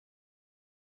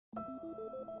In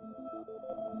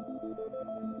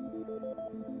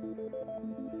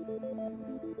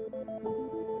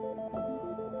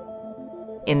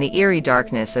the eerie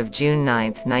darkness of June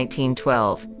 9,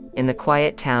 1912, in the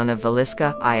quiet town of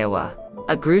Villisca, Iowa,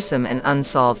 a gruesome and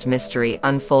unsolved mystery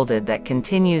unfolded that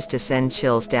continues to send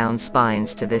chills down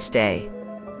spines to this day.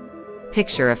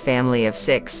 Picture a family of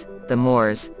 6, the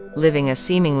Moores, living a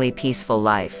seemingly peaceful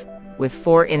life, with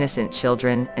 4 innocent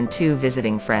children and 2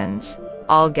 visiting friends,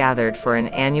 all gathered for an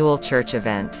annual church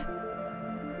event.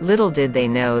 Little did they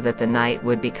know that the night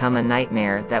would become a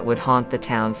nightmare that would haunt the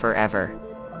town forever.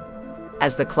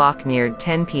 As the clock neared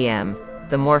 10 p.m.,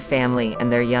 the Moore family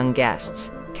and their young guests,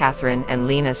 Catherine and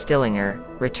Lena Stillinger,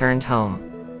 returned home.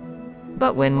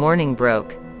 But when morning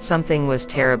broke, something was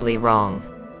terribly wrong.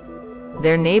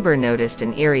 Their neighbor noticed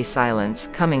an eerie silence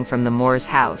coming from the Moore's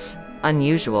house,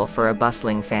 unusual for a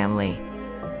bustling family.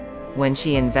 When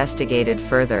she investigated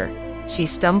further, she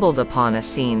stumbled upon a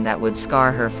scene that would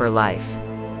scar her for life.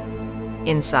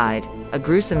 Inside, a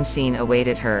gruesome scene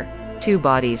awaited her: 2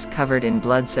 bodies covered in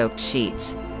blood-soaked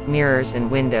sheets, mirrors and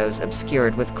windows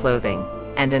obscured with clothing,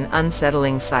 and an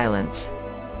unsettling silence.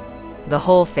 The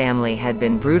whole family had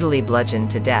been brutally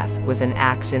bludgeoned to death with an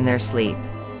axe in their sleep.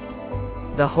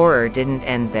 The horror didn't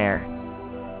end there.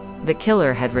 The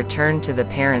killer had returned to the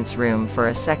parents' room for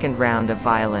a second round of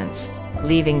violence,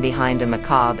 leaving behind a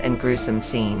macabre and gruesome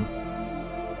scene.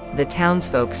 The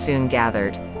townsfolk soon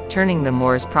gathered, turning the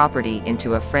Moore's property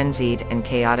into a frenzied and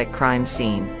chaotic crime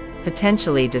scene,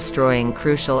 potentially destroying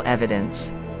crucial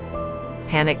evidence.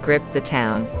 Panic gripped the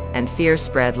town, and fear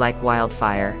spread like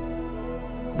wildfire.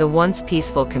 The once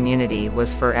peaceful community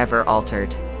was forever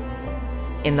altered.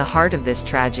 In the heart of this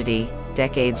tragedy,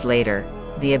 decades later,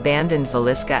 the abandoned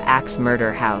Villisca Ax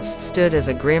Murder House stood as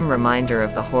a grim reminder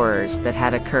of the horrors that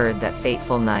had occurred that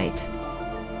fateful night.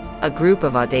 A group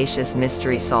of audacious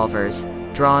mystery solvers,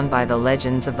 drawn by the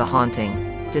legends of the haunting,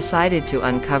 decided to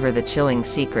uncover the chilling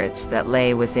secrets that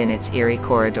lay within its eerie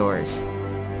corridors.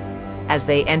 As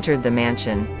they entered the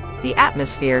mansion, the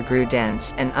atmosphere grew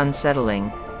dense and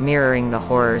unsettling, mirroring the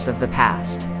horrors of the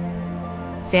past.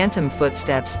 Phantom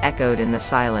footsteps echoed in the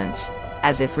silence,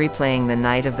 as if replaying the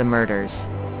night of the murders.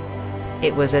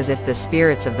 It was as if the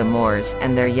spirits of the Moores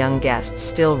and their young guests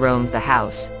still roamed the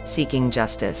house, seeking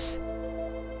justice.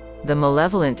 The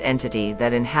malevolent entity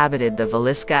that inhabited the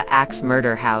Villisca Ax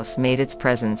Murder House made its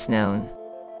presence known.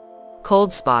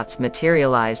 Cold spots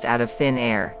materialized out of thin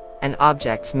air, and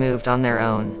objects moved on their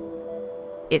own.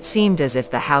 It seemed as if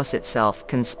the house itself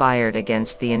conspired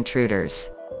against the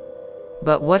intruders.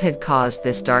 But what had caused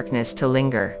this darkness to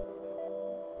linger?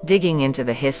 Digging into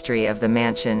the history of the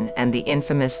mansion and the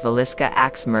infamous Villisca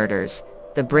Ax murders,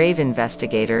 the brave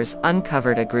investigators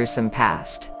uncovered a gruesome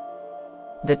past.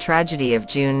 The tragedy of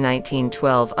June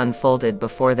 1912 unfolded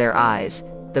before their eyes,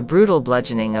 the brutal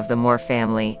bludgeoning of the Moore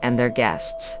family and their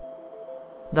guests.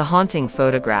 The haunting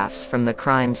photographs from the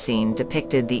crime scene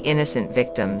depicted the innocent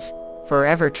victims,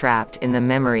 forever trapped in the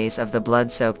memories of the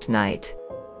blood-soaked night.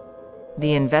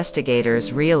 The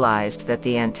investigators realized that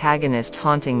the antagonist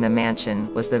haunting the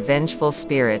mansion was the vengeful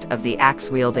spirit of the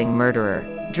axe-wielding murderer,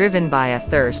 driven by a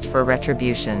thirst for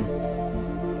retribution.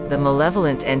 The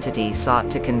malevolent entity sought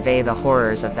to convey the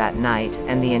horrors of that night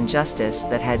and the injustice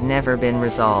that had never been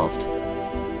resolved.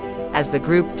 As the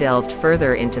group delved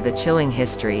further into the chilling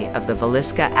history of the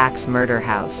Villisca Ax Murder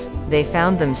House, they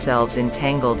found themselves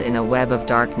entangled in a web of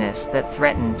darkness that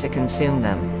threatened to consume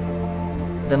them.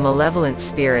 The malevolent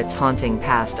spirit's haunting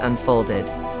past unfolded,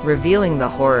 revealing the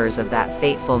horrors of that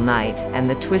fateful night and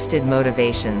the twisted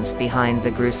motivations behind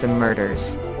the gruesome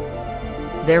murders.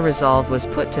 Their resolve was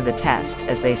put to the test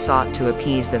as they sought to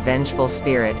appease the vengeful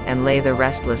spirit and lay the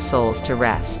restless souls to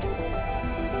rest.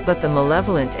 But the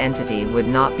malevolent entity would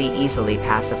not be easily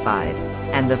pacified,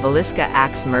 and the Villisca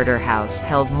Ax Murder House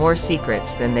held more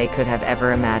secrets than they could have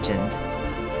ever imagined.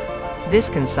 This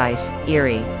concise,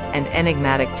 eerie, and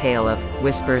enigmatic tale of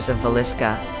Whispers of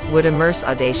Villisca would immerse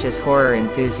audacious horror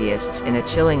enthusiasts in a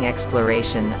chilling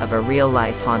exploration of a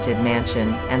real-life haunted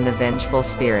mansion and the vengeful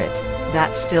spirit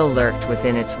that still lurked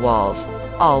within its walls,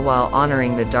 all while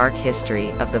honoring the dark history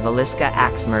of the Villisca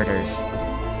Ax murders.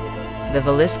 The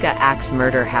Villisca Ax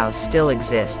Murder House still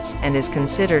exists and is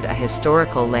considered a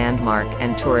historical landmark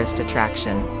and tourist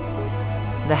attraction.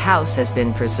 The house has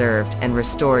been preserved and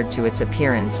restored to its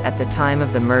appearance at the time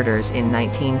of the murders in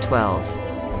 1912.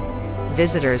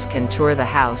 Visitors can tour the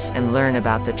house and learn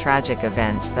about the tragic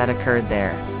events that occurred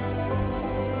there.